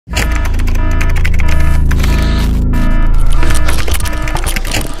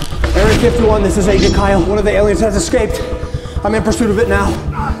51, this is Agent Kyle. One of the aliens has escaped. I'm in pursuit of it now,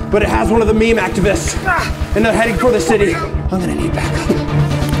 but it has one of the meme activists, and they're heading for the city. I'm gonna need backup.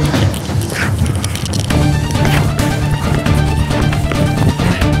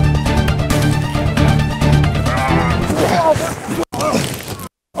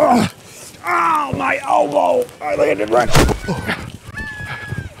 Oh, my elbow! I landed right.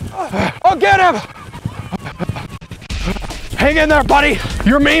 I'll get him! Hang in there, buddy.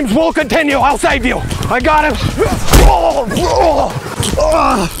 Your memes will continue. I'll save you. I got him.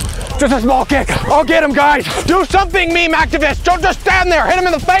 Just a small kick. I'll get him, guys. Do something, meme activists. Don't just stand there. Hit him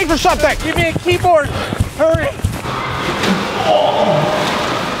in the face or something. Give me a keyboard. Hurry.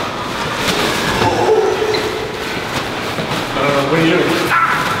 What are you doing?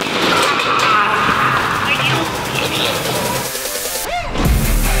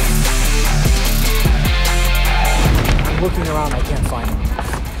 Looking around, I can't find him.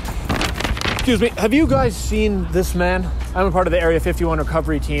 Excuse me, have you guys seen this man? I'm a part of the Area 51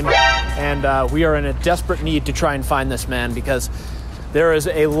 recovery team, and we are in a desperate need to try and find this man because there is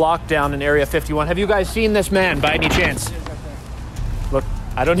a lockdown in Area 51. Have you guys seen this man by any chance? Look,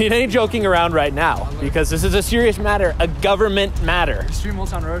 I don't need any joking around right now because this is a serious matter, a government matter. Stream Old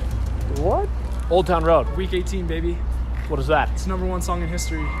Town Road. What? Old Town Road. Week 18, baby. What is that? It's the #1 song in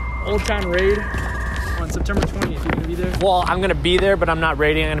history. Old Town Raid. On September 20th, you're gonna be there? Well, I'm gonna be there, but I'm not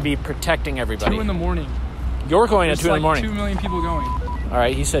raiding. I'm gonna be protecting everybody. 2 in the morning. You're going at 2 in the morning? 2 million people going. All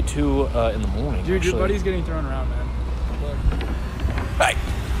right, he said 2 in the morning. Dude, actually. your buddy's getting thrown around, man. Hey!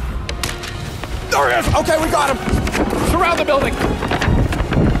 There he is! Okay, we got him! Surround the building!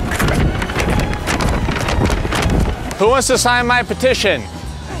 Who wants to sign my petition?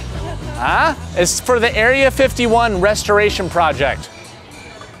 Huh? It's for the Area 51 restoration project.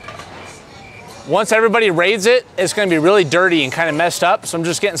 Once everybody raids it, it's gonna be really dirty and kind of messed up, so I'm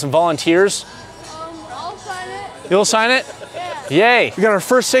just getting some volunteers. I'll sign it. You'll sign it? Yeah. Yay, we got our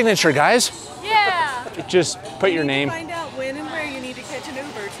first signature, guys. Yeah. Just put your name. Find out when and where you need to catch an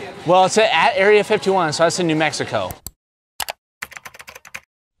Uber to. Well, it's at Area 51, so that's in New Mexico.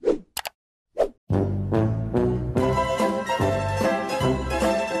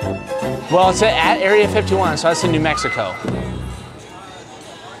 Well, it's at Area 51, so that's in New Mexico.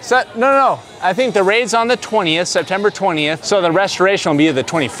 So, no. I think the raid's on the 20th, September 20th, so the restoration will be the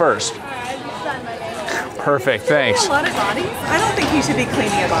 21st. All right, I just signed my name. Perfect, thanks. A lot of bodies? I don't think you should be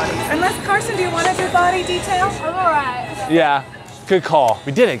cleaning a body. Unless, Carson, do you want to do body detail? I'm all right. Yeah, good call.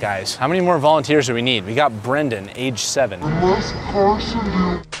 We did it, guys. How many more volunteers do we need? We got Brendan, age 7.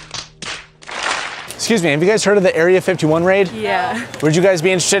 Excuse me, have you guys heard of the Area 51 raid? Yeah. Would you guys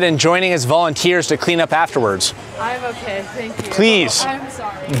be interested in joining as volunteers to clean up afterwards? I'm okay, thank you. Please. I'm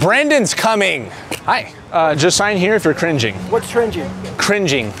sorry. Brendan's coming. Hi. Just sign here if you're cringing. What's cringing?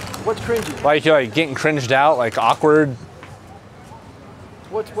 Cringing. What's cringing? Like you're like getting cringed out, like awkward.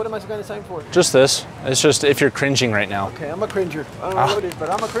 What am I going to sign for? Just this. It's just if you're cringing right now. Okay, I'm a cringer. I don't know what it is, but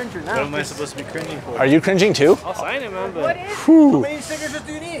I'm a cringer now. What am I supposed to be cringing for? Are you cringing too? I'll sign it, man, but... What is? How many signatures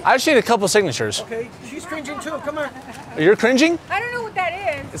do you need? I just need a couple signatures. Okay, she's cringing too. Come on. You're cringing? I don't know what that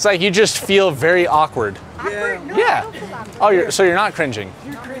is. It's like you just feel very awkward. Awkward? No, I Yeah. don't feel awkward. Oh, so you're not cringing.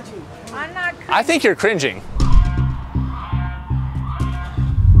 You're cringing. I'm not cringing. I think you're cringing.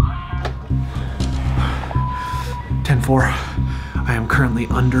 I am currently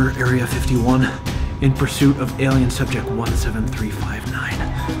under Area 51 in pursuit of alien subject 17359.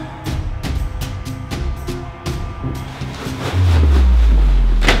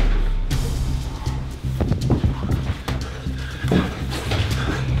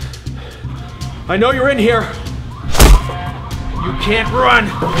 I know you're in here. You can't run.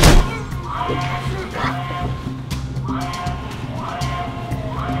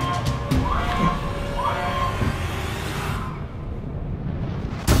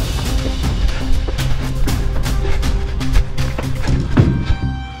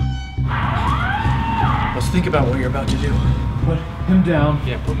 Let's think about what you're about to do. Put him down.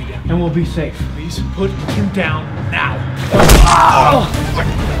 Yeah, put me down. And we'll be safe. Please put him down now.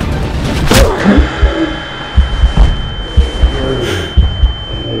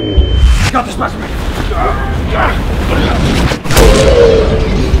 Got the specimen.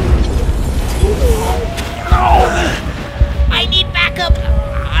 I need backup.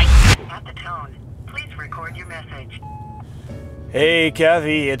 At the tone, please record your message. Hey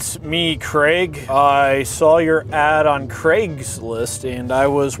Kathy, it's me, Craig. I saw your ad on Craigslist and I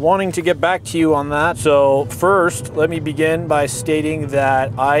was wanting to get back to you on that. So first, let me begin by stating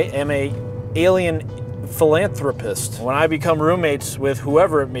that I am a alien philanthropist. When I become roommates with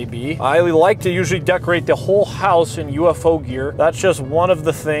whoever it may be, I like to usually decorate the whole house in UFO gear. That's just one of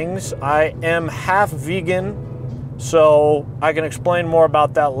the things. I am half vegan, so I can explain more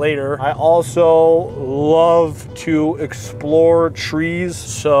about that later. I also love to explore trees,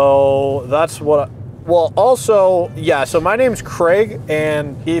 so that's what well, also, yeah, so my name's Craig,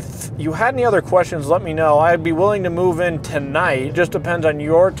 and if you had any other questions, let me know. I'd be willing to move in tonight. It just depends on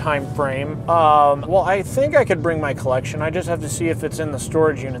your time frame. Well, I think I could bring my collection. I just have to see if it's in the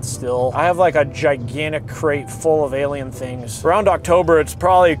storage unit still. I have like a gigantic crate full of alien things. Around October, it's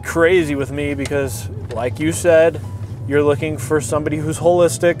probably crazy with me because, like you said, you're looking for somebody who's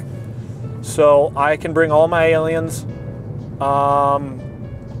holistic. So I can bring all my aliens.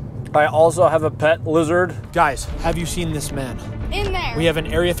 I also have a pet lizard. Guys, have you seen this man? In there. We have an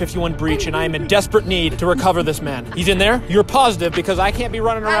Area 51 breach, and I am in desperate need to recover this man. He's in there? You're positive because I can't be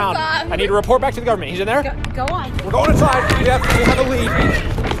running around. I need to report back to the government. He's in there? Go on. We're going inside. We have a lead.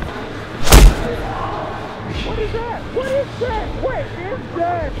 What is that? What is that? What is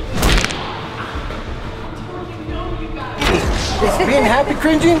that? Is being happy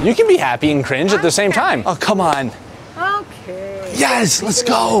cringing? You can be happy and cringe at the same time. Oh, come on. Okay. Yes, let's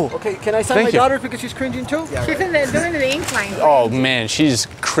go. Okay, can I sign my daughter because she's cringing too? Yeah, She's in doing the incline. Oh man, she's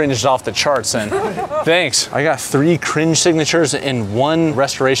cringed off the charts then. Thanks. I got 3 cringe signatures and 1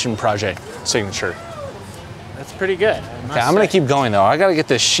 restoration project signature. That's pretty good. Okay, I'm gonna keep going though. I gotta get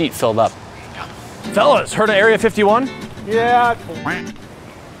this sheet filled up. Fellas, heard of Area 51? Yeah.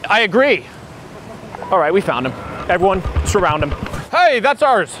 I agree. All right, we found him. Everyone, surround him. Hey, that's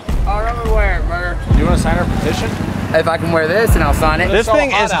ours. I'll remember wear it, brother. You wanna sign our petition? If I can wear this, and I'll sign it. This thing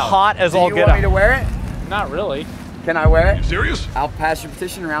is hot as all Do you get want me out. to wear it? Not really. Can I wear it? You serious? I'll pass your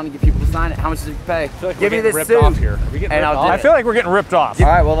petition around and get people to sign it. How much does it pay? Give me this suit. Off here. Are we getting ripped off? I feel like we're getting ripped off. All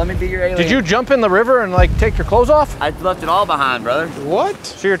right, well, let me be your alien. Did you jump in the river and like take your clothes off? I left it all behind, brother. What?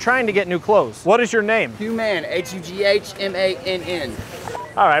 So you're trying to get new clothes. What is your name? Human, Hughmann.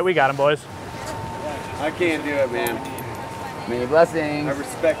 All right, we got him, boys. I can't do it, man. Many blessings. I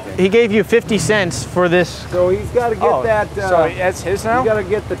respect it. He gave you 50 cents for this. So he's got to get that. So that's his now? You got to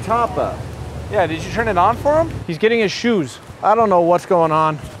get the top up. Yeah, did you turn it on for him? He's getting his shoes. I don't know what's going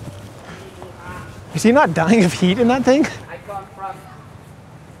on. Is he not dying of heat in that thing? I come from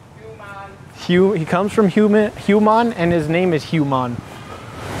Human. He comes from Human, and his name is Human.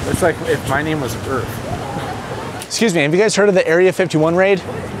 It's like if my name was Earth. Excuse me, have you guys heard of the Area 51 raid?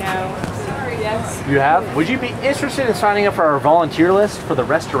 No. Sorry, yes. You have? Would you be interested in signing up for our volunteer list for the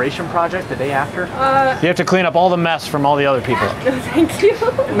restoration project the day after? You have to clean up all the mess from all the other people. No, thank you.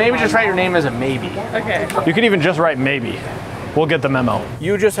 Maybe just write your name as a maybe. Okay. You could even just write maybe. We'll get the memo.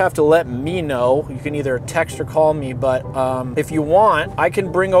 You just have to let me know. You can either text or call me, but if you want, I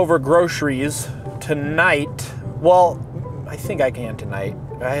can bring over groceries tonight. Well, I think I can tonight.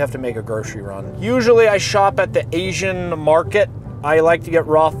 I have to make a grocery run. Usually I shop at the Asian market. I like to get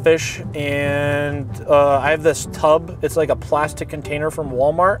raw fish, and I have this tub. It's like a plastic container from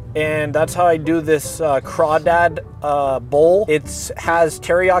Walmart, and that's how I do this crawdad bowl. It has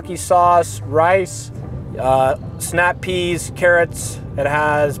teriyaki sauce, rice, snap peas, carrots. It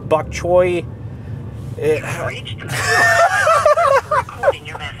has bok choy. Recording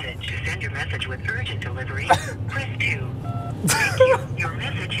your message. To send your message with urgent delivery, press 2. Thank you. Your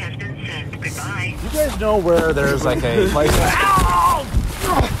message has been sent. Goodbye. You guys know where there's like a place?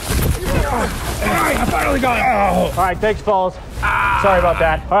 I finally got it. All right, thanks, fellas. Sorry about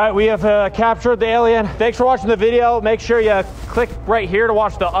that. All right, we have captured the alien. Thanks for watching the video. Make sure you click right here to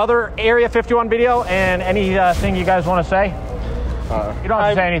watch the other Area 51 video and anything you guys want to say. You don't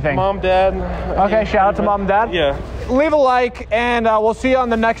have to say anything. Mom, Dad. Okay, shout out to Mom and Dad. Yeah. Leave a like, and we'll see you on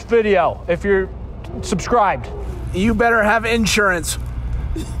the next video if you're subscribed. You better have insurance.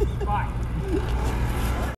 Bye.